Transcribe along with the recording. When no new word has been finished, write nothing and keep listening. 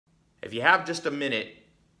If you have just a minute,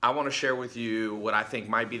 I want to share with you what I think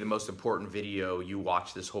might be the most important video you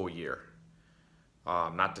watch this whole year.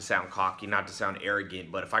 Not to sound cocky, not to sound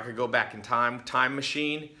arrogant, but if I could go back in time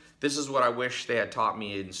machine, this is what I wish they had taught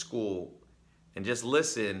me in school. And just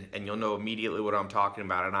listen and you'll know immediately what I'm talking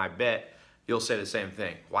about, and I bet you'll say the same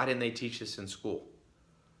thing. Why didn't they teach this in school?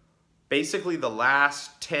 Basically, the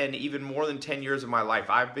last 10, even more than 10 years of my life,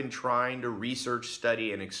 I've been trying to research,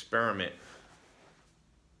 study, and experiment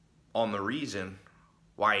on the reason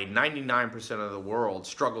why 99% of the world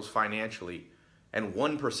struggles financially and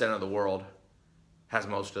 1% of the world has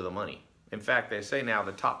most of the money. In fact, they say now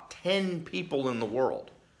the top 10 people in the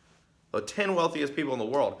world, the 10 wealthiest people in the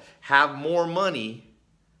world, have more money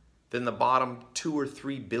than the bottom 2 or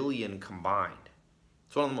 3 billion combined.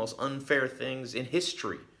 It's one of the most unfair things in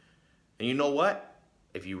history. And you know what?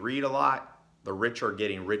 If you read a lot, the rich are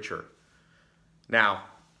getting richer. Now,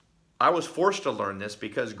 I was forced to learn this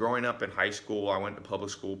because growing up in high school, I went to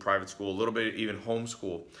public school, private school, a little bit even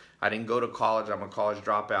homeschool. I didn't go to college. I'm a college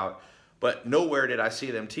dropout. But nowhere did I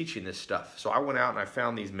see them teaching this stuff. So I went out and I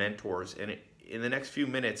found these mentors. And in the next few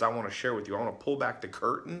minutes, I want to share with you. I want to pull back the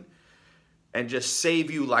curtain and just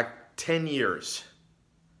save you like 10 years.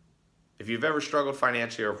 If you've ever struggled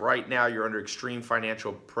financially or if right now you're under extreme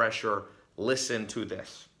financial pressure, listen to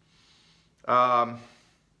this. I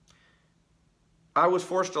was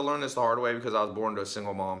forced to learn this the hard way because I was born to a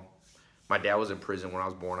single mom. My dad was in prison when I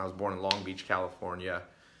was born. I was born in Long Beach, California.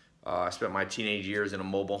 I spent my teenage years in a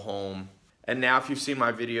mobile home. And now if you've seen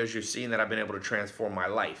my videos, you've seen that I've been able to transform my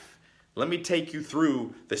life. Let me take you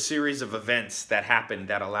through the series of events that happened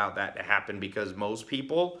that allowed that to happen, because most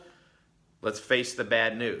people, let's face the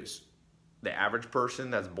bad news. The average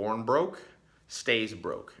person that's born broke stays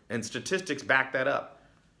broke. And statistics back that up.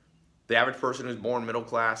 The average person who's born middle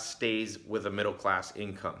class stays with a middle class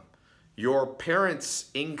income. Your parents'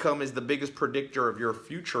 income is the biggest predictor of your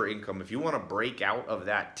future income. If you want to break out of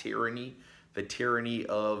that tyranny, the tyranny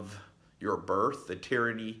of your birth, the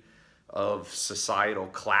tyranny of societal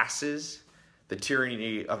classes, the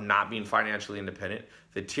tyranny of not being financially independent,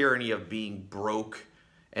 the tyranny of being broke,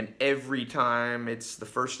 and every time it's the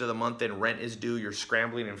first of the month and rent is due, you're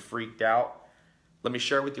scrambling and freaked out. Let me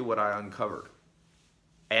share with you what I uncovered.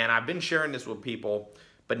 And I've been sharing this with people,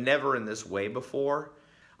 but never in this way before.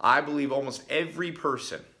 I believe almost every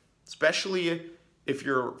person, especially if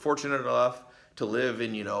you're fortunate enough to live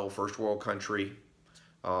in, first world country,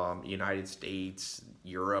 United States,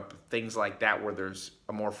 Europe, things like that, where there's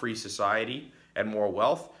a more free society and more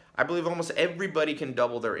wealth, I believe almost everybody can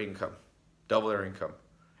double their income. Double their income.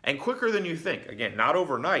 And quicker than you think. Again, not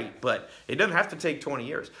overnight, but it doesn't have to take 20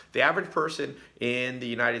 years. The average person in the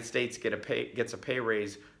United States gets a pay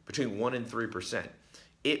raise between 1% and 3%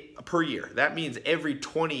 per year. That means every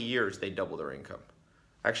 20 years they double their income.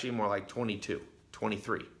 Actually, more like 22,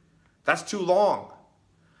 23. That's too long.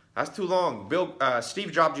 That's too long.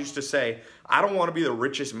 Steve Jobs used to say, I don't want to be the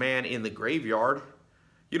richest man in the graveyard.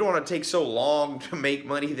 You don't want to take so long to make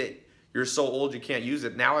money that you're so old you can't use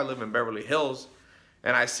it. Now I live in Beverly Hills.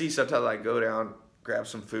 And I see sometimes I go down, grab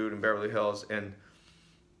some food in Beverly Hills, and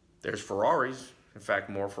there's Ferraris. In fact,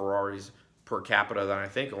 more Ferraris per capita than I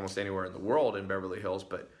think almost anywhere in the world in Beverly Hills.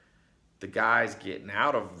 But the guys getting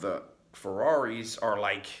out of the Ferraris are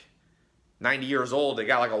like 90 years old. They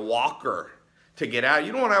got like a walker to get out.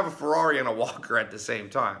 You don't want to have a Ferrari and a walker at the same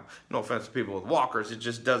time. No offense to people with walkers. It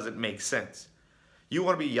just doesn't make sense. You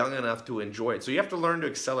want to be young enough to enjoy it. So you have to learn to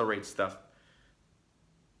accelerate stuff.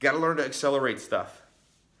 Got to learn to accelerate stuff.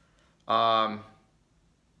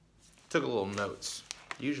 Took a little notes.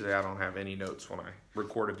 Usually I don't have any notes when I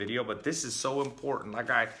record a video, but this is so important. Like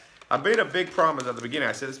I made a big promise at the beginning.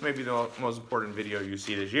 I said this may be the most important video you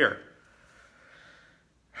see this year.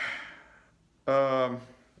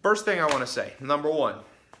 First thing I want to say, number one,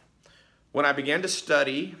 when I began to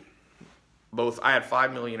study, I had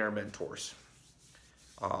 5 millionaire mentors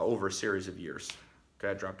over a series of years.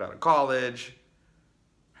 Okay, I dropped out of college.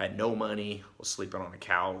 Had no money, was sleeping on a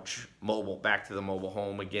couch, back to the mobile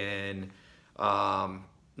home again,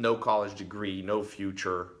 no college degree, no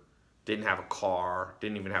future, didn't have a car,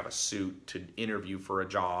 didn't even have a suit to interview for a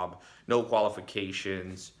job, no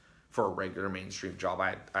qualifications for a regular mainstream job.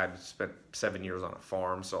 I spent 7 years on a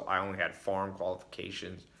farm, so I only had farm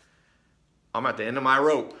qualifications. I'm at the end of my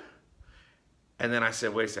rope. And then I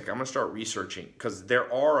said, wait a second, I'm gonna start researching, because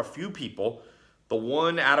there are a few people, the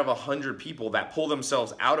 1 out of 100 people that pull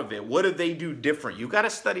themselves out of it. What do they do different? You got to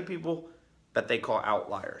study people that they call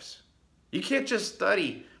outliers. You can't just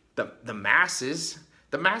study the masses.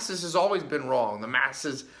 The masses has always been wrong. The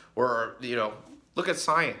masses were, look at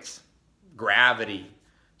science. Gravity,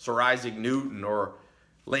 Sir Isaac Newton, or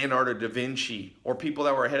Leonardo da Vinci, or people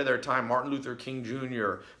that were ahead of their time, Martin Luther King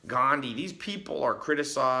Jr., Gandhi. These people are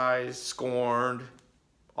criticized, scorned,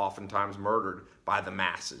 oftentimes murdered by the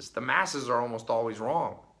masses. The masses are almost always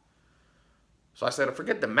wrong. So I said,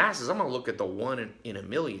 forget the masses. I'm going to look at the 1 in a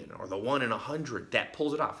million or the 1 in 100 that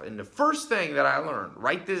pulls it off. And the first thing that I learned,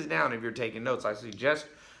 write this down if you're taking notes. I suggest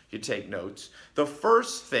you take notes. The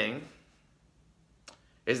first thing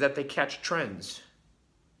is that they catch trends.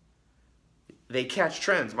 They catch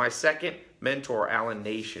trends. My second mentor, Alan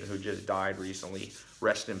Nation, who just died recently,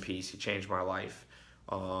 rest in peace, he changed my life.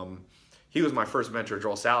 He was my first mentor,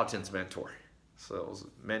 Joel Salatin's mentor. So his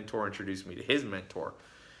mentor introduced me to his mentor,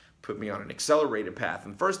 put me on an accelerated path.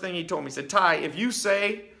 And first thing he told me, he said, Ty, if you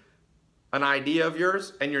say an idea of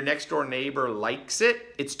yours and your next door neighbor likes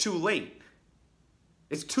it, it's too late.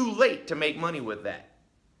 It's too late to make money with that.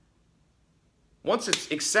 Once it's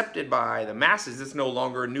accepted by the masses, it's no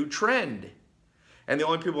longer a new trend. And the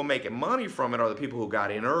only people making money from it are the people who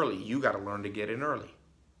got in early. You got to learn to get in early.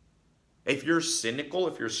 If you're cynical,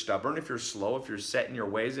 if you're stubborn, if you're slow, if you're set in your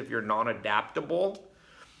ways, if you're non-adaptable,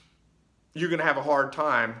 you're going to have a hard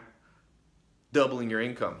time doubling your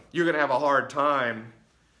income. You're going to have a hard time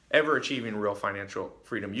ever achieving real financial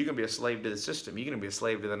freedom. You're going to be a slave to the system. You're going to be a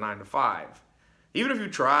slave to the 9 to 5. Even if you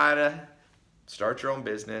try to start your own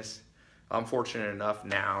business, I'm fortunate enough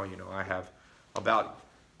now, I have about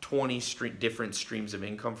 20 different streams of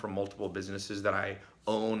income from multiple businesses that I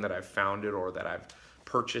own, that I've founded, or that I've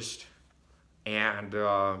purchased. And,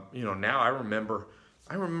 now I remember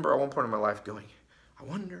at one point in my life going, I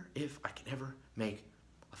wonder if I can ever make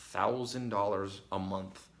 $1,000 a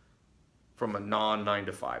month from a non-9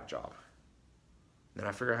 to 5 job. Then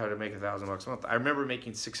I figured out how to make $1,000 a month. I remember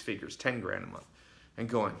making 6 figures, 10 grand a month, and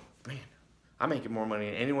going, man, I'm making more money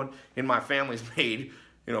than anyone in my family's made,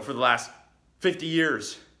 for the last 50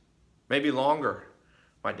 years. Maybe longer.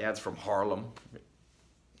 My dad's from Harlem.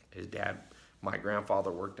 My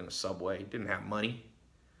grandfather worked in a subway. He didn't have money.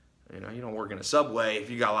 You don't work in a subway if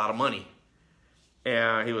you got a lot of money.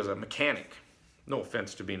 And he was a mechanic. No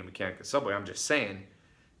offense to being a mechanic at Subway. I'm just saying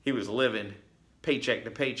he was living paycheck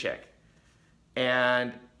to paycheck.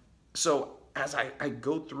 And so as I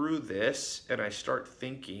go through this and I start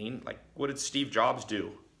thinking, like, what did Steve Jobs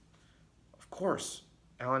do? Of course,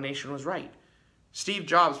 Alan Nation was right. Steve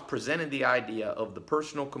Jobs presented the idea of the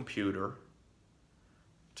personal computer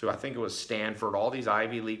to, I think it was Stanford, all these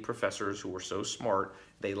Ivy League professors who were so smart,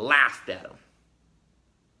 they laughed at him.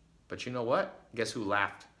 But you know what? Guess who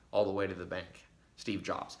laughed all the way to the bank? Steve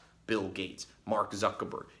Jobs, Bill Gates, Mark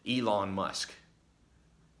Zuckerberg, Elon Musk.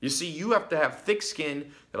 You see, you have to have thick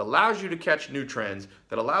skin that allows you to catch new trends,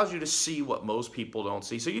 that allows you to see what most people don't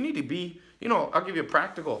see. So you need to be, I'll give you a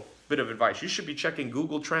practical bit of advice. You should be checking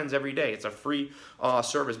Google Trends every day. It's a free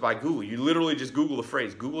service by Google. You literally just Google the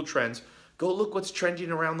phrase, Google Trends. Go look what's trending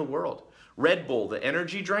around the world. Red Bull, the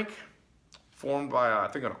energy drink, formed by, I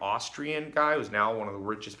think, an Austrian guy who's now one of the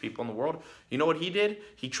richest people in the world. You know what he did?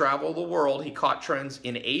 He traveled the world. He caught trends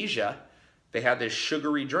in Asia. They had this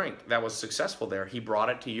sugary drink that was successful there. He brought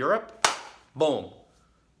it to Europe. Boom.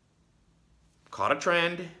 Caught a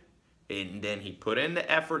trend. And then he put in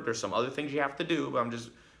the effort. There's some other things you have to do, but I'm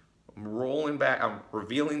rolling back. I'm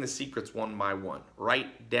revealing the secrets one by one.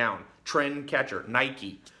 Write down. Trend catcher.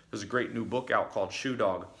 Nike. There's a great new book out called Shoe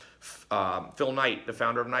Dog. Phil Knight, the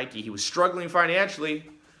founder of Nike, he was struggling financially.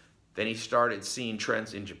 Then he started seeing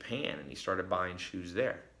trends in Japan, and he started buying shoes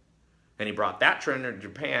there. And he brought that trend in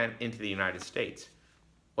Japan into the United States.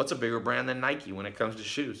 What's a bigger brand than Nike when it comes to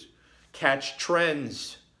shoes? Catch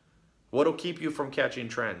trends. What'll keep you from catching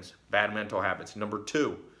trends? Bad mental habits. Number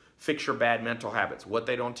 2, fix your bad mental habits. What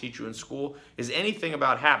they don't teach you in school is anything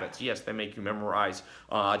about habits. Yes, they make you memorize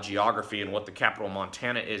geography and what the capital of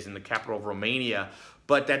Montana is and the capital of Romania,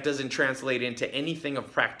 but that doesn't translate into anything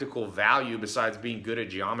of practical value besides being good at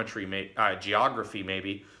geography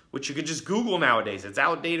maybe, which you could just Google nowadays. It's an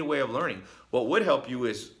outdated way of learning. What would help you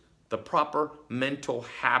is the proper mental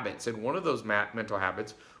habits. And one of those mental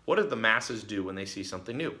habits, what do the masses do when they see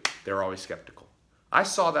something new? They're always skeptical. I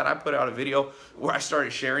saw that. I put out a video where I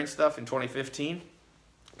started sharing stuff in 2015.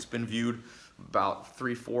 It's been viewed about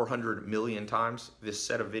 300-400 million times, this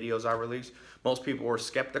set of videos I released. Most people were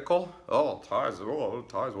skeptical. Oh, ties,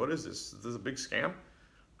 what is this? Is this a big scam?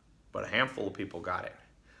 But a handful of people got it.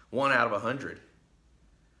 1 out of 100.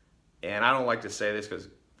 And I don't like to say this because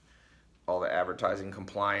all the advertising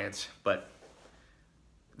compliance, but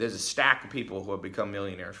there's a stack of people who have become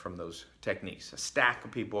millionaires from those techniques. A stack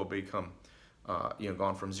of people have become,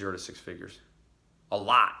 gone from 0 to 6 figures. A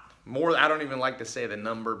lot. More, I don't even like to say the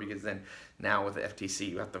number because then now with the FTC,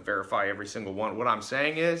 you have to verify every single one. What I'm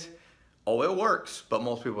saying is Oh, it works, but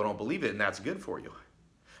most people don't believe it, and that's good for you.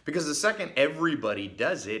 Because the second everybody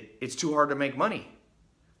does it, it's too hard to make money.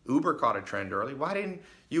 Uber caught a trend early. Why didn't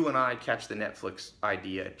you and I catch the Netflix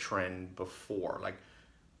idea trend before? Like,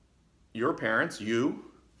 your parents, you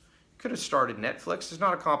could have started Netflix. It's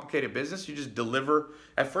not a complicated business. You just deliver.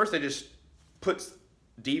 At first, they just put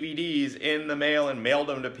DVDs in the mail and mailed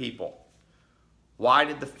them to people. Why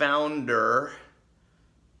did the founder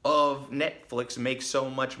of Netflix make so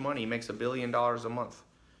much money? He makes $1 billion a month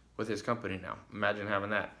with his company now. Imagine having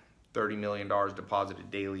that $30 million deposited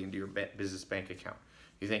daily into your business bank account.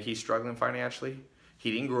 You think he's struggling financially?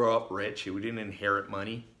 He didn't grow up rich. He didn't inherit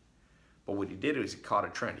money. But what he did was he caught a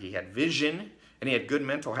trend. He had vision and he had good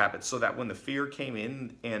mental habits, so that when the fear came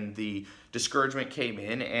in and the discouragement came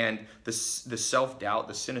in and the self-doubt,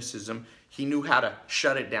 the cynicism, he knew how to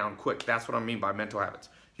shut it down quick. That's what I mean by mental habits.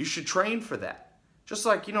 You should train for that. Just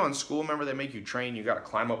like, you know, in school, remember they make you train. You got to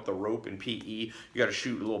climb up the rope in PE. You got to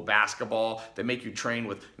shoot a little basketball. They make you train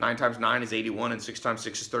with 9 times 9 is 81 and 6 times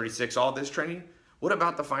 6 is 36. All this training. What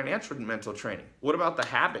about the financial and mental training? What about the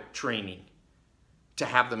habit training to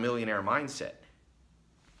have the millionaire mindset?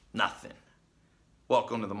 Nothing.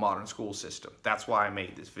 Welcome to the modern school system. That's why I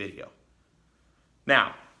made this video.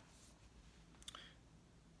 Now,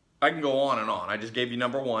 I can go on and on. I just gave you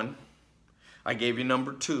number 1. I gave you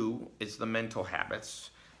number 2. It's the mental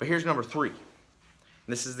habits. But here's number 3. And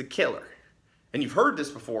this is the killer. And you've heard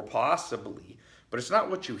this before, possibly, but it's not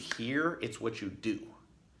what you hear, it's what you do.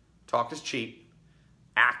 Talk is cheap.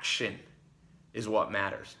 Action is what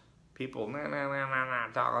matters. People, hold on, I'm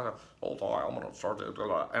gonna start this,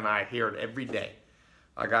 and I hear it every day.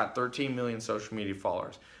 I got 13 million social media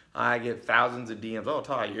followers. I get thousands of DMs. Oh,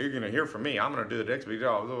 Ty, you're going to hear from me. I'm going to do the next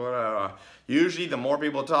video. Usually, the more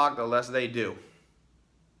people talk, the less they do.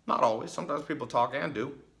 Not always. Sometimes people talk and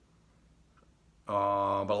do. But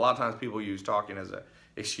a lot of times people use talking as an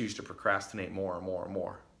excuse to procrastinate more and more and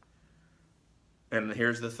more. And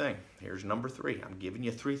here's the thing. Here's number 3. I'm giving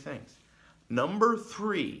you 3 things. Number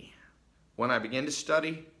 3, when I began to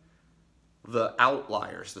study the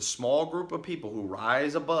outliers, the small group of people who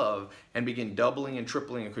rise above and begin doubling and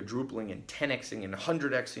tripling and quadrupling and 10xing and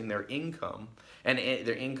 100xing their income, and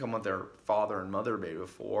their income of their father and mother made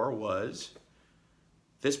before, was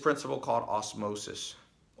this principle called osmosis,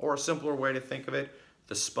 or a simpler way to think of it,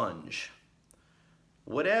 the sponge.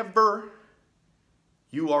 Whatever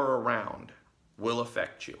you are around will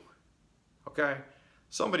affect you. Okay?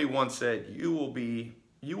 Somebody once said you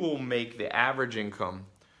will make the average income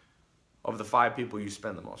of the 5 people you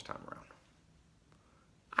spend the most time around.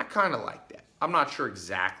 I kind of like that. I'm not sure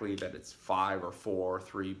exactly that it's 5 or 4 or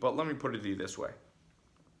 3, but let me put it to you this way.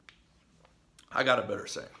 I got a better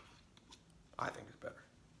saying. I think it's better.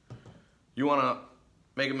 You want to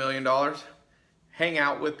make $1 million? Hang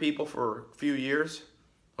out with people for a few years,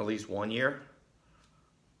 at least 1 year,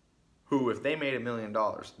 who, if they made $1 million,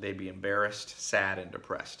 they'd be embarrassed, sad, and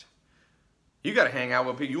depressed. You got to hang out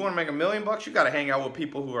with people. You want to make $1 million? You got to hang out with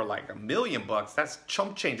people who are like $1 million. That's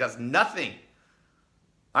chump change. That's nothing.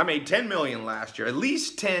 I made 10 million last year. At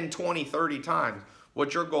least 10, 20, 30 times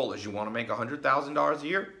what your goal is. You want to make $100,000 a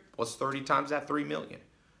year? What's 30 times that? 3 million.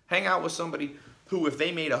 Hang out with somebody who, if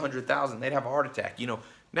they made 100,000, they'd have a heart attack. You know,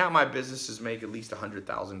 now my businesses make at least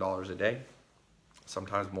 $100,000 a day.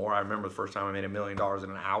 Sometimes more. I remember the first time I made $1 million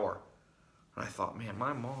in an hour. And I thought, man,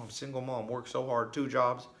 my mom, single mom, worked so hard, 2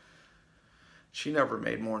 jobs. She never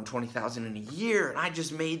made more than 20,000 in a year, and I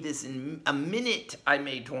just made this in a minute. I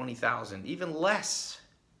made 20,000, even less.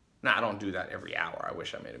 Now, I don't do that every hour. I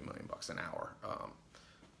wish I made $1 million an hour,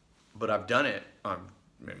 but I've done it. I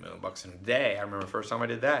made $1 million in a day. I remember the first time I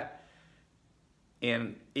did that,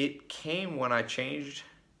 and it came when I changed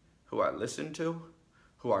who I listened to,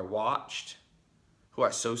 who I watched, who I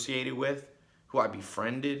associated with, who I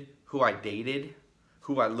befriended, who I dated,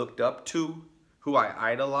 who I looked up to, who I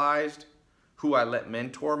idolized, who I let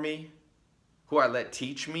mentor me, who I let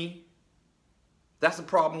teach me. That's the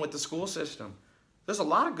problem with the school system. There's a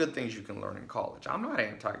lot of good things you can learn in college. I'm not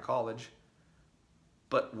anti-college.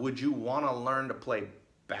 But would you want to learn to play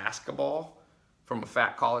basketball from a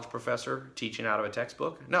fat college professor teaching out of a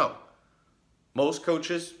textbook? No. Most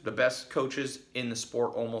coaches, the best coaches in the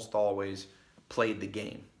sport, almost always played the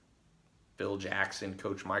game. Phil Jackson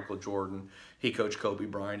coached Michael Jordan. He coached Kobe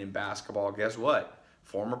Bryant in basketball. Guess what?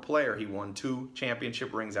 Former player. He won 2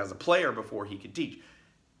 championship rings as a player before he could teach.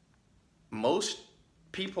 Most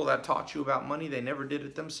people that taught you about money, they never did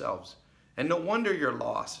it themselves. And no wonder you're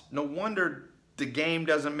lost. No wonder the game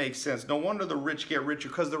doesn't make sense. No wonder the rich get richer,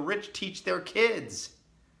 because the rich teach their kids.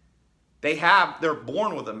 They're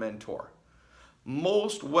born with a mentor.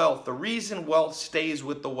 Most wealth, the reason wealth stays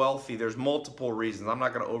with the wealthy, there's multiple reasons. I'm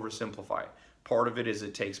not going to oversimplify it. Part of it is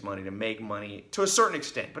it takes money to make money to a certain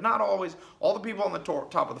extent, but not always. All the people on the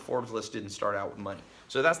top of the Forbes list didn't start out with money.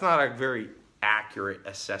 So that's not a very accurate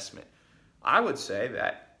assessment. I would say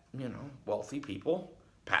that, wealthy people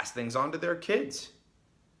pass things on to their kids.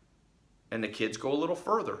 And the kids go a little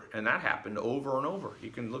further. And that happened over and over.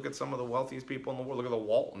 You can look at some of the wealthiest people in the world. Look at the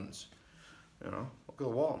Waltons. Look at the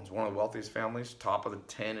Waltons. One of the wealthiest families, top of the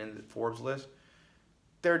 10 in the Forbes list.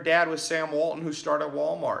 Their dad was Sam Walton, who started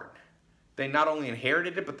Walmart. They not only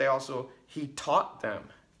inherited it, but he taught them.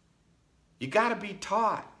 You got to be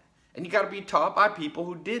taught. And you got to be taught by people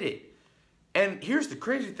who did it. And here's the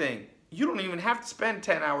crazy thing. You don't even have to spend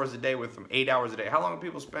 10 hours a day with them, 8 hours a day. How long do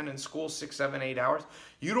people spend in school? 6, 7, 8 hours?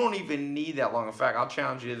 You don't even need that long. In fact, I'll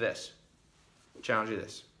challenge you to this.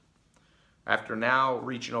 After now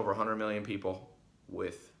reaching over 100 million people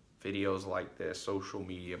with videos like this, social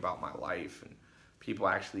media about my life, and people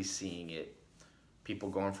actually seeing it, people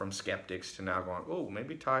going from skeptics to now going, oh,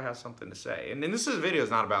 maybe Ty has something to say. And this video is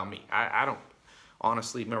not about me. I don't,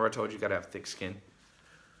 honestly, remember I told you got to have thick skin.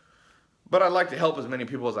 But I'd like to help as many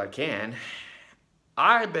people as I can.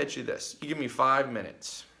 I bet you this. You give me 5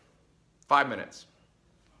 minutes. 5 minutes.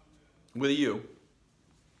 With you.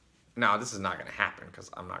 Now, this is not going to happen because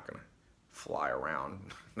I'm not going to fly around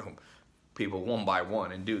people one by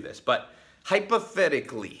one and do this. But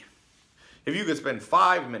hypothetically, if you could spend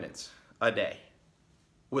 5 minutes a day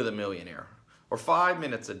with a millionaire or 5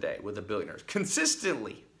 minutes a day with a billionaire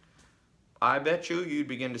consistently, I bet you'd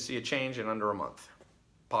begin to see a change in under a month.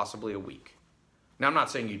 Possibly a week. Now, I'm not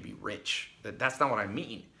saying you'd be rich. That's not what I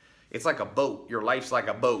mean. It's like a boat. Your life's like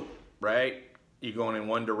a boat, right? You're going in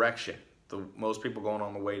one direction. Most people going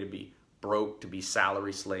on the way to be broke, to be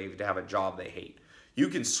salary slave, to have a job they hate. You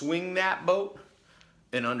can swing that boat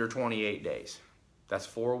in under 28 days. That's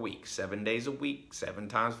 4 weeks, 7 days a week, 7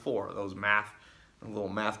 times 4. Those little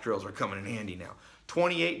math drills are coming in handy now.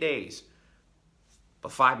 28 days,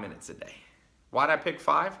 but 5 minutes a day. Why'd I pick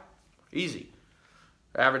 5? Easy.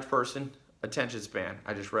 Average person, attention span.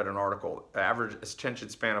 I just read an article. Average attention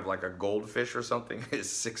span of like a goldfish or something is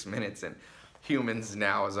 6 minutes, and humans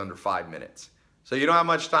now is under 5 minutes. So you don't have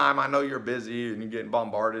much time. I know you're busy and you're getting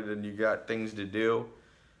bombarded and you got things to do.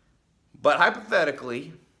 But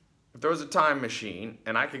hypothetically, if there was a time machine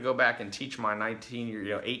and I could go back and teach my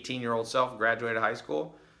 18-year-old self, graduated high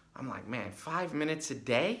school, I'm like, man, 5 minutes a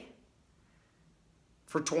day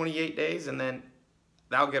for 28 days, and then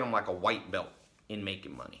that'll get them like a white belt in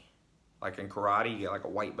making money. Like in karate, you get like a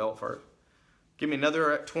white belt first. Give me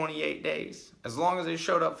another 28 days. As long as they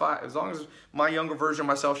showed up as long as my younger version of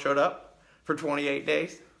myself showed up for 28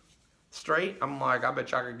 days straight, I'm like, I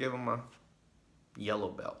bet you I could give them a yellow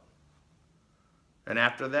belt. And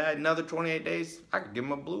after that, another 28 days, I could give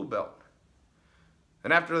them a blue belt.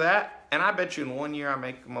 And after that, and I bet you in 1 year I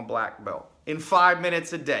make them a black belt. In 5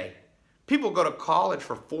 minutes a day. People go to college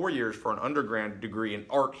for 4 years for an undergrad degree in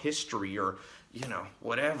art history or,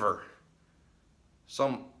 whatever.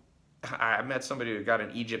 I met somebody who got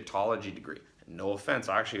an Egyptology degree. No offense,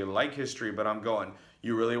 I actually like history, but I'm going,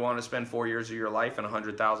 you really want to spend 4 years of your life and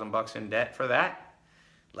 $100,000 in debt for that?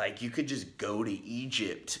 Like, you could just go to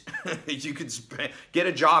Egypt. You could get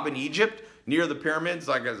a job in Egypt near the pyramids,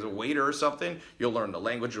 like as a waiter or something. You'll learn the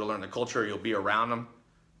language, you'll learn the culture, you'll be around them.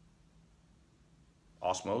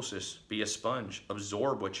 Osmosis, be a sponge,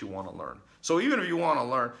 absorb what you want to learn. So even if you want to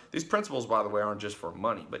learn, these principles, by the way, aren't just for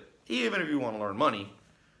money, but even if you want to learn money,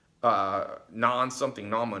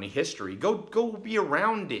 non-money history, go be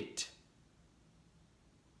around it.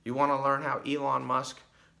 You want to learn how Elon Musk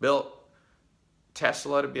built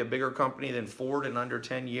Tesla to be a bigger company than Ford in under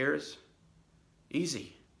 10 years?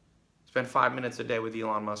 Easy. Spend 5 minutes a day with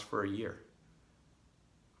Elon Musk for a year.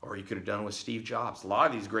 Or you could have done it with Steve Jobs. A lot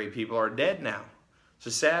of these great people are dead now. It's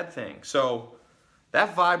a sad thing. So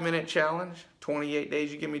that 5 minute challenge, 28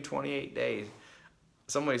 days, you give me 28 days.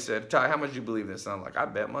 Somebody said, Ty, how much do you believe in this? And I'm like, I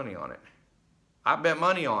bet money on it. I bet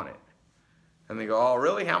money on it. And they go, oh,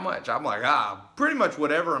 really? How much? I'm like, pretty much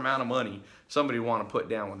whatever amount of money somebody want to put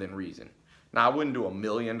down within reason. Now, I wouldn't do $1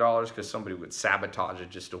 million because somebody would sabotage it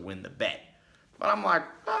just to win the bet. But I'm like,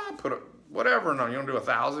 whatever. No, you want to do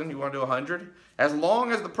 1,000? You want to do 100? As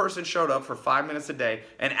long as the person showed up for 5 minutes a day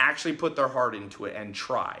and actually put their heart into it and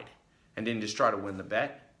tried and didn't just try to win the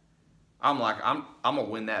bet, I'm like, I'm going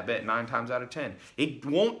to win that bet 9 times out of 10. It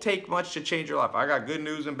won't take much to change your life. I got good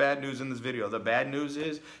news and bad news in this video. The bad news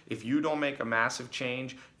is if you don't make a massive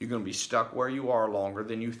change, you're going to be stuck where you are longer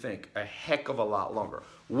than you think. A heck of a lot longer.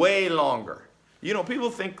 Way longer.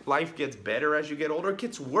 People think life gets better as you get older. It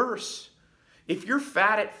gets worse. If you're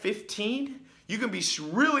fat at 15, You can be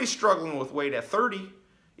really struggling with weight at 30.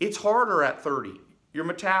 It's harder at 30. Your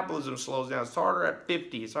metabolism slows down. It's harder at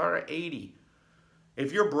 50. It's harder at 80.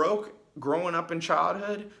 If you're broke growing up in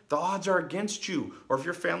childhood, the odds are against you. Or if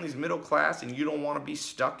your family's middle class and you don't want to be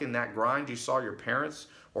stuck in that grind you saw your parents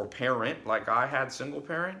or parent, like I had, single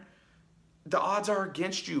parent, the odds are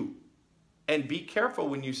against you. And be careful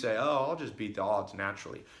when you say, oh, I'll just beat the odds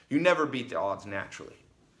naturally. You never beat the odds naturally.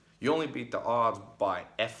 You only beat the odds by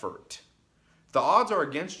effort. If the odds are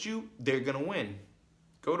against you, they're going to win.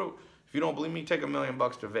 If you don't believe me, take $1 million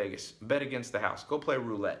to Vegas. Bet against the house. Go play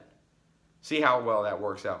roulette. See how well that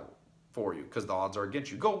works out for you, because the odds are against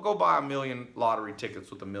you. Go buy 1 million lottery tickets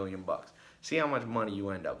with $1 million. See how much money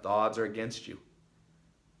you end up. The odds are against you.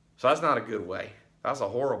 So that's not a good way. That's a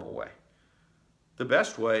horrible way. The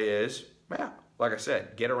best way is, yeah, like I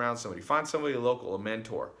said, get around somebody. Find somebody local, a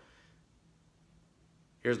mentor.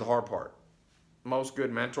 Here's the hard part. Most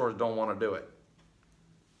good mentors don't want to do it.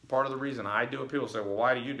 Part of the reason I do it, people say, well,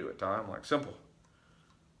 why do you do it, Ty? I'm like, simple.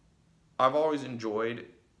 I've always enjoyed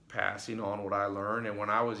passing on what I learned. And when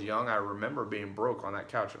I was young, I remember being broke on that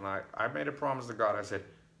couch. And I made a promise to God. I said,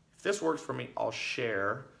 if this works for me, I'll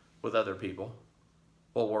share with other people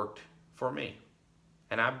what worked for me.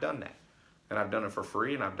 And I've done that. And I've done it for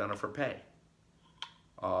free, and I've done it for pay.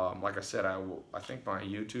 Like I said, I think my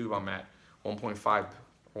YouTube, I'm at 1.5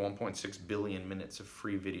 or 1.6 billion minutes of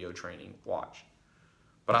free video training watched.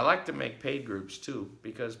 But I like to make paid groups too,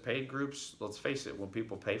 because paid groups, let's face it, when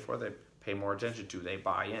people pay for it, they pay more attention to, they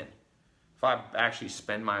buy in. If I actually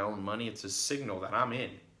spend my own money, it's a signal that I'm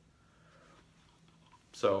in.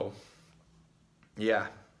 So, yeah,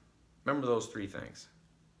 remember those 3 things.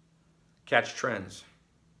 Catch trends.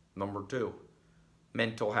 Number 2,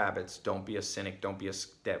 mental habits. Don't be a cynic. Don't be a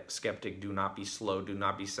skeptic. Do not be slow. Do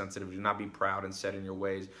not be sensitive. Do not be proud and set in your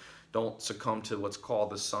ways. Don't succumb to what's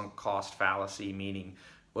called the sunk cost fallacy, meaning,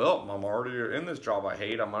 well, I'm already in this job I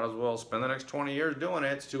hate. I might as well spend the next 20 years doing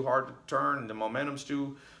it. It's too hard to turn. The momentum's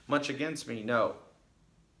too much against me. No.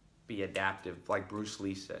 Be adaptive. Like Bruce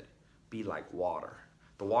Lee said, be like water.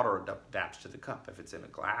 The water adapts to the cup. If it's in a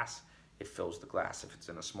glass, it fills the glass. If it's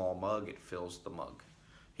in a small mug, it fills the mug.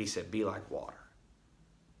 He said, be like water.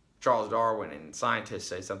 Charles Darwin and scientists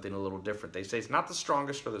say something a little different. They say it's not the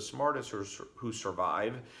strongest or the smartest who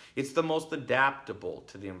survive. It's the most adaptable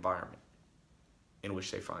to the environment in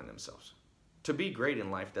which they find themselves. To be great in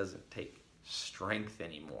life doesn't take strength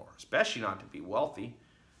anymore, especially not to be wealthy.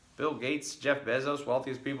 Bill Gates, Jeff Bezos,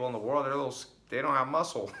 wealthiest people in the world, they don't have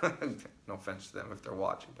muscle. No offense to them if they're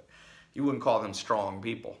watching, but you wouldn't call them strong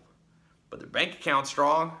people. But their bank account's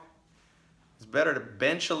strong. It's better to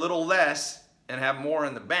bench a little less and have more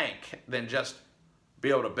in the bank than just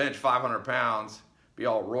be able to bench 500 pounds, be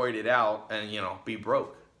all roided out, and, be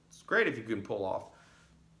broke. It's great if you can pull off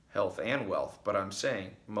health and wealth, but I'm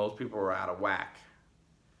saying most people are out of whack.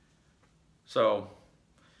 So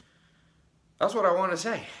that's what I want to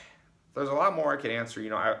say. There's a lot more I could answer.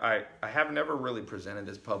 I have never really presented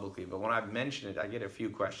this publicly, but when I've mentioned it, I get a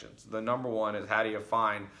few questions. The number one is, how do you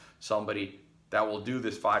find somebody that will do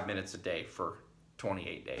this 5 minutes a day for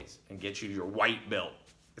 28 days and get you your white belt?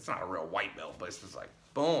 It's not a real white belt, but it's just like,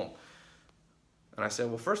 boom. And I said,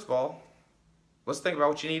 well, first of all, let's think about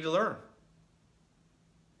what you need to learn.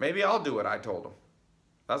 Maybe I'll do it, I told him.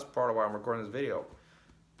 That's part of why I'm recording this video.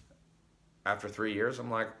 After 3 years, I'm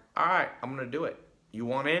like, all right, I'm going to do it. You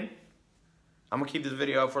want in? I'm going to keep this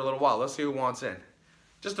video up for a little while. Let's see who wants in.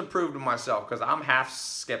 Just to prove to myself, because I'm half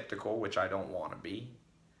skeptical, which I don't want to be.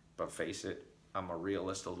 But face it, I'm a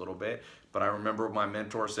realist a little bit. But I remember what my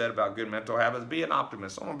mentor said about good mental habits. Be an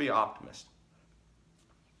optimist. I'm going to be an optimist.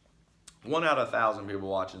 1 out of 1,000 people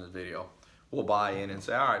watching this video will buy in and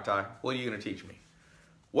say, all right, Ty, what are you going to teach me?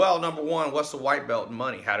 Well, number 1, what's the white belt in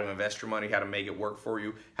money? How to invest your money, how to make it work for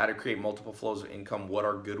you, how to create multiple flows of income, what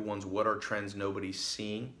are good ones, what are trends nobody's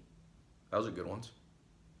seeing? Those are good ones.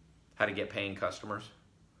 How to get paying customers,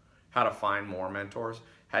 how to find more mentors,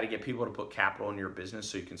 how to get people to put capital in your business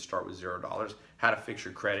so you can start with $0, how to fix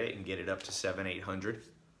your credit and get it up to 700, 800,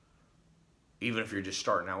 even if you're just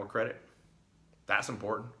starting out with credit. That's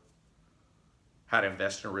important. How to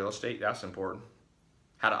invest in real estate, that's important.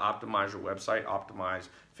 How to optimize your website, optimize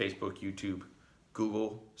Facebook, YouTube,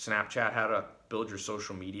 Google, Snapchat, how to build your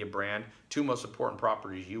social media brand. 2 most important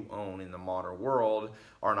properties you own in the modern world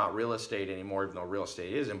are not real estate anymore, even though real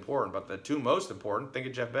estate is important, but the 2 most important, think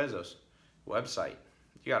of Jeff Bezos, website.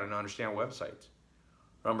 You got to understand websites.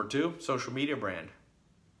 Number 2, social media brand.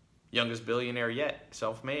 Youngest billionaire yet,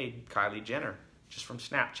 self-made, Kylie Jenner, just from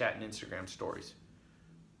Snapchat and Instagram stories.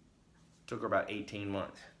 Took her about 18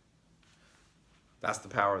 months. That's the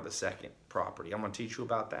power of the second property. I'm going to teach you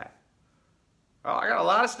about that. Oh, I got a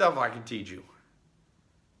lot of stuff I can teach you.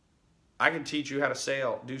 I can teach you how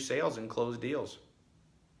to do sales and close deals.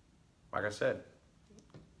 Like I said,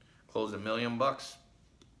 closed $1 million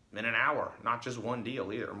in an hour. Not just one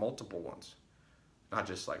deal either, multiple ones. Not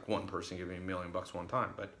just like one person giving me $1 million one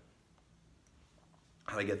time, but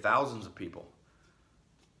how to get thousands of people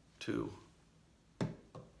to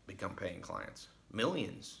become paying clients.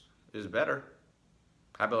 Millions is better.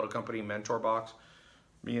 I built a company, Mentor Box.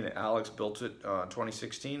 Me and Alex built it in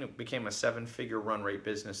 2016. It became a 7-figure run rate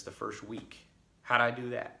business the first week. How'd I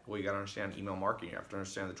do that? Well, you got to understand email marketing. You have to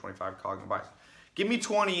understand the 25 cognitive bias. Give me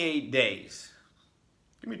 28 days.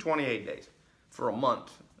 Give me 28 days for a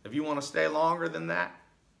month. If you want to stay longer than that,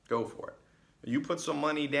 go for it. You put some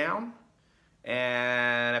money down,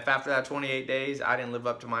 and if after that 28 days I didn't live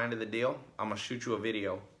up to my end of the deal, I'm going to shoot you a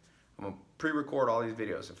video. I'm going to pre-record all these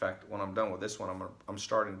videos. In fact, when I'm done with this one, I'm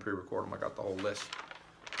starting to pre-record them. I got the whole list.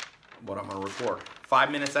 What I'm gonna record 5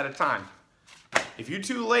 minutes at a time. If you're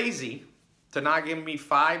too lazy to not give me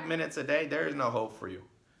 5 minutes a day, there is no hope for you.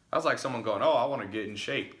 That's like someone going, oh, I want to get in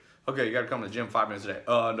shape. Okay, you got to come to the gym 5 minutes a day.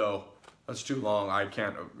 No, that's too long. I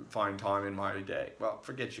can't find time in my day. Well,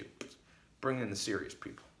 forget you. Bring in the serious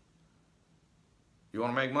people. You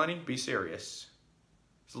want to make money? Be serious.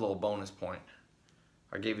 It's a little bonus point.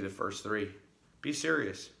 I gave you the first 3. Be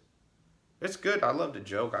serious. It's good. I love to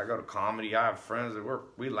joke. I go to comedy. I have friends that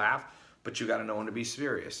we laugh, but you got to know when to be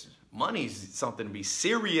serious. Money's something to be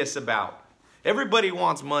serious about. Everybody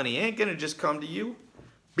wants money. It ain't going to just come to you.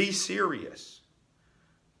 Be serious.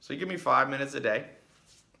 So you give me 5 minutes a day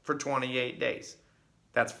for 28 days.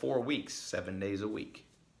 That's 4 weeks, 7 days a week.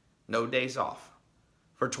 No days off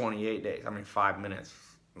for 28 days. I mean, 5 minutes,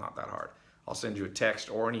 not that hard. I'll send you a text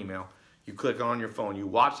or an email. You click on your phone. You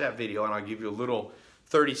watch that video, and I'll give you a little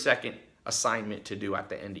 30-second assignment to do at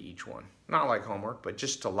the end of each one. Not like homework, but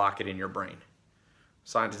just to lock it in your brain.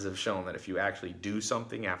 Scientists have shown that if you actually do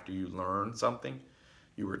something after you learn something,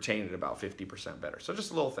 you retain it about 50% better. So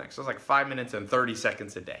just a little thing. So it's like 5 minutes and 30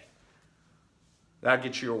 seconds a day. That'll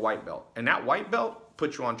get you your white belt. And that white belt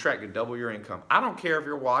puts you on track to double your income. I don't care if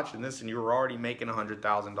you're watching this and you're already making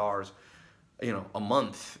 $100,000, a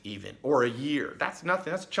month even, or a year. That's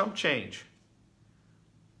nothing. That's chump change.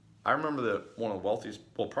 I remember one of the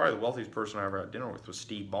wealthiest, probably the wealthiest person I ever had dinner with was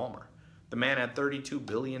Steve Ballmer. The man had $32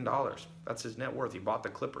 billion. That's his net worth. He bought the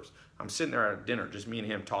Clippers. I'm sitting there at dinner, just me and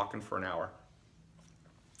him talking for an hour.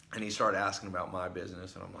 And he started asking about my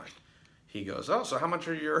business, and I'm like, he goes, oh, so how much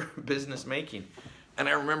are your business making? And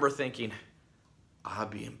I remember thinking,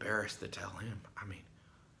 I'd be embarrassed to tell him. I mean,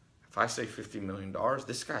 if I say $50 million,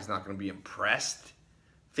 this guy's not going to be impressed.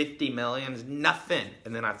 $50 million is nothing.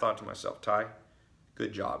 And then I thought to myself, Ty,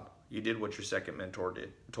 good job. You did what your second mentor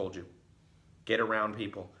told you. Get around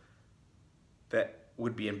people that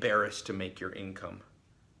would be embarrassed to make your income,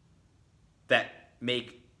 that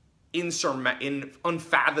make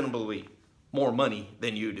unfathomably more money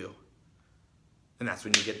than you do. And that's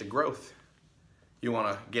when you get the growth. You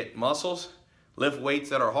want to get muscles? Lift weights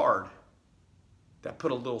that are hard, that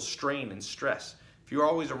put a little strain and stress. If you're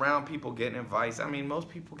always around people getting advice, I mean, most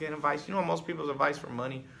people get advice. You know most people's advice for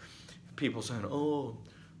money? People saying, oh,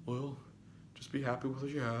 well, just be happy with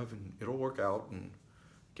what you have and it'll work out and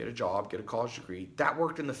get a job, get a college degree. That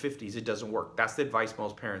worked in the 50s. It doesn't work. That's the advice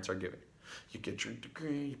most parents are giving. You get your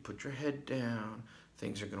degree, you put your head down,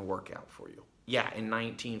 things are going to work out for you. Yeah, in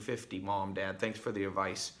 1950, Mom, Dad, thanks for the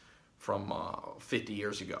advice from 50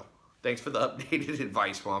 years ago. Thanks for the updated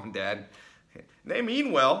advice, Mom and Dad. They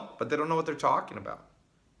mean well, but they don't know what they're talking about.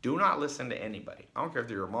 Do not listen to anybody. I don't care if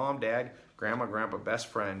they're your mom, dad, grandma, grandpa, best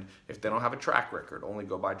friend. If they don't have a track record, only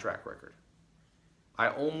go by track record. I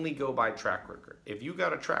only go by track record. If you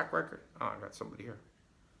got a track record, oh, I got somebody here.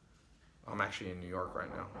 I'm actually in New York right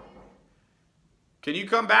now. Can you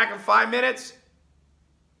come back in 5 minutes?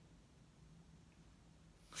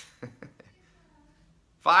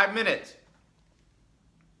 5 minutes.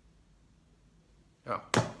 Oh,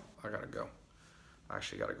 I gotta go. I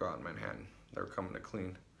actually gotta go out in Manhattan. They're coming to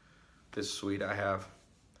clean this suite I have.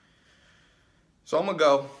 So I'm gonna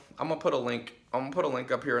go. I'm gonna put a link. I'm gonna put a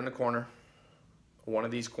link up here in the corner. One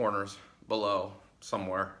of these corners below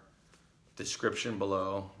somewhere. Description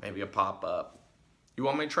below. Maybe a pop-up. You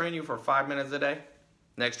want me to train you for 5 minutes a day?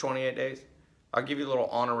 Next 28 days? I'll give you a little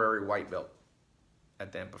honorary white belt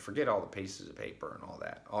at the end. But forget all the pieces of paper and all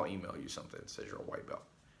that. I'll email you something that says you're a white belt.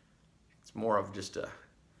 It's more of just a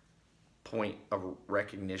point of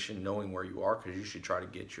recognition, knowing where you are, because you should try to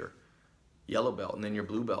get your yellow belt and then your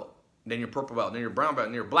blue belt, then your purple belt, and then your brown belt,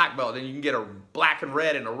 and your black belt. Then you can get a black and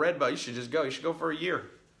red and a red belt. You should just go. You should go for a year.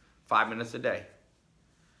 5 minutes a day.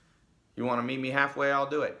 You want to meet me halfway? I'll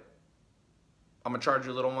do it. I'm gonna charge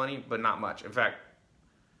you a little money, but not much. In fact,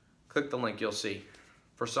 click the link, you'll see.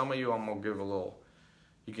 For some of you, I'm gonna give a little,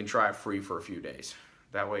 you can try it free for a few days.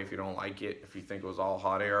 That way, if you don't like it, if you think it was all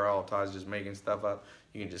hot air, all Todd's just making stuff up,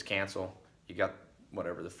 you can just cancel. You got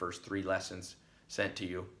whatever the first 3 lessons sent to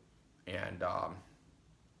you, and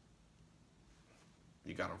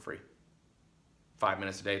you got them free. 5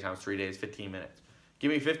 minutes a day times 3 days, 15 minutes.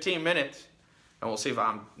 Give me 15 minutes, and we'll see if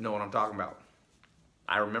I know what I'm talking about.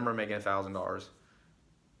 I remember making $1,000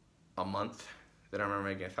 a month. Then I remember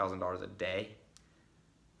making $1,000 a day.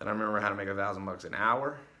 Then I remember how to make $1,000 an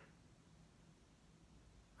hour.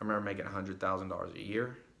 I remember making $100,000 a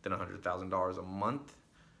year. Then $100,000 a month.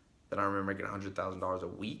 Then I remember making $100,000 a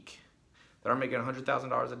week. Then I'm making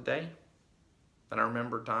 $100,000 a day. Then I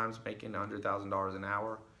remember times making $100,000 an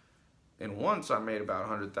hour. And once I made about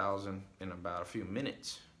 $100,000 in about a few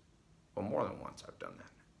minutes. Well, more than once I've done that.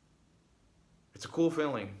 It's a cool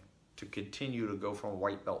feeling to continue to go from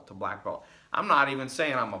white belt to black belt. I'm not even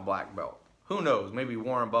saying I'm a black belt. Who knows? Maybe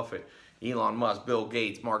Warren Buffett, Elon Musk, Bill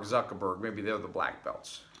Gates, Mark Zuckerberg, maybe they're the black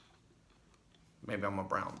belts. Maybe I'm a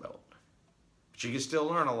brown belt. But you can still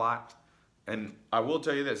learn a lot. And I will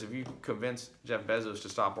tell you this, if you convince Jeff Bezos to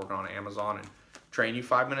stop working on Amazon and train you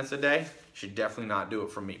 5 minutes a day, you should definitely not do it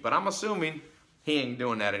for me. But I'm assuming he ain't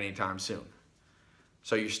doing that anytime soon.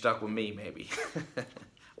 So you're stuck with me, maybe.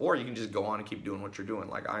 Or you can just go on and keep doing what you're doing.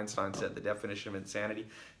 Like Einstein said, the definition of insanity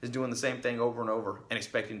is doing the same thing over and over and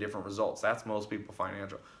expecting different results. That's most people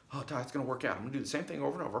financial. Oh, Ty, it's going to work out. I'm going to do the same thing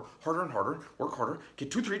over and over, harder and harder, work harder, get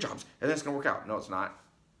 2, 3 jobs, and then it's going to work out. No, it's not.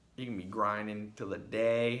 You can be grinding till the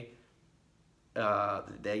day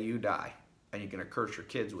you die. And you're going to curse your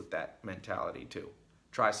kids with that mentality too.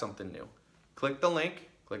 Try something new. Click the link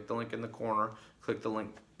in the corner, click the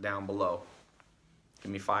link down below.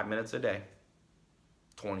 Give me 5 minutes a day.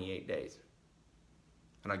 28 days.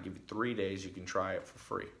 And I'll give you 3 days you can try it for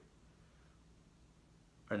free.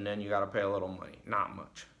 And then you got to pay a little money. Not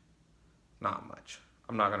much. Not much.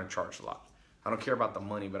 I'm not going to charge a lot. I don't care about the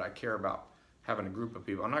money, but I care about having a group of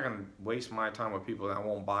people. I'm not going to waste my time with people that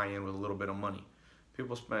won't buy in with a little bit of money.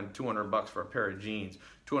 People spend $200 for a pair of jeans,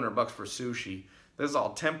 $200 for sushi. This is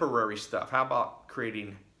all temporary stuff. How about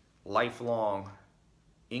creating lifelong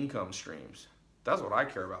income streams? That's what I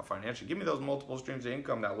care about financially. Give me those multiple streams of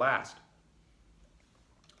income that last.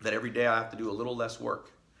 That every day I have to do a little less work.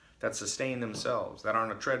 That sustain themselves. That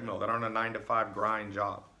aren't a treadmill. That aren't a 9-to-5 grind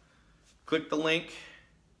job. Click the link.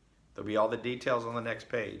 There'll be all the details on the next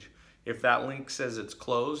page. If that link says it's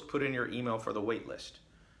closed, put in your email for the wait list.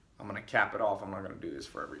 I'm going to cap it off. I'm not going to do this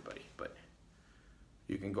for everybody. But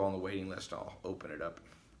you can go on the waiting list. I'll open it up,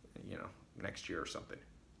 next year or something.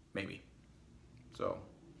 Maybe. So,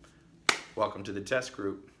 welcome to the test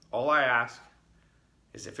group. All I ask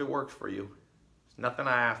is if it works for you. There's nothing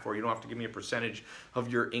I ask for. You don't have to give me a percentage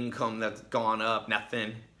of your income that's gone up.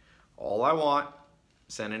 Nothing. All I want,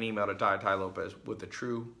 send an email to Ty Lopez with a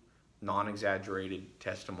true, non-exaggerated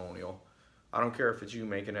testimonial. I don't care if it's you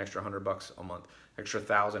making an extra $100 a month, extra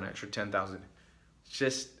 1,000, extra 10,000.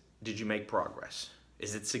 Just, did you make progress?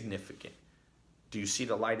 Is it significant? Do you see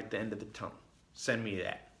the light at the end of the tunnel? Send me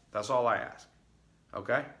that. That's all I ask.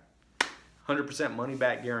 Okay? 100% money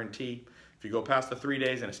back guarantee. If you go past the 3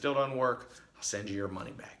 days and it still doesn't work, I'll send you your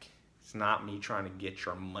money back. It's not me trying to get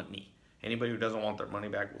your money. Anybody who doesn't want their money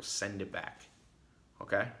back will send it back.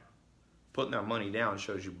 Okay? Putting their money down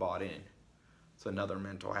shows you bought in. It's another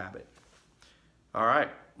mental habit. All right,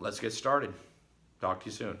 let's get started. Talk to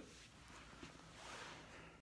you soon.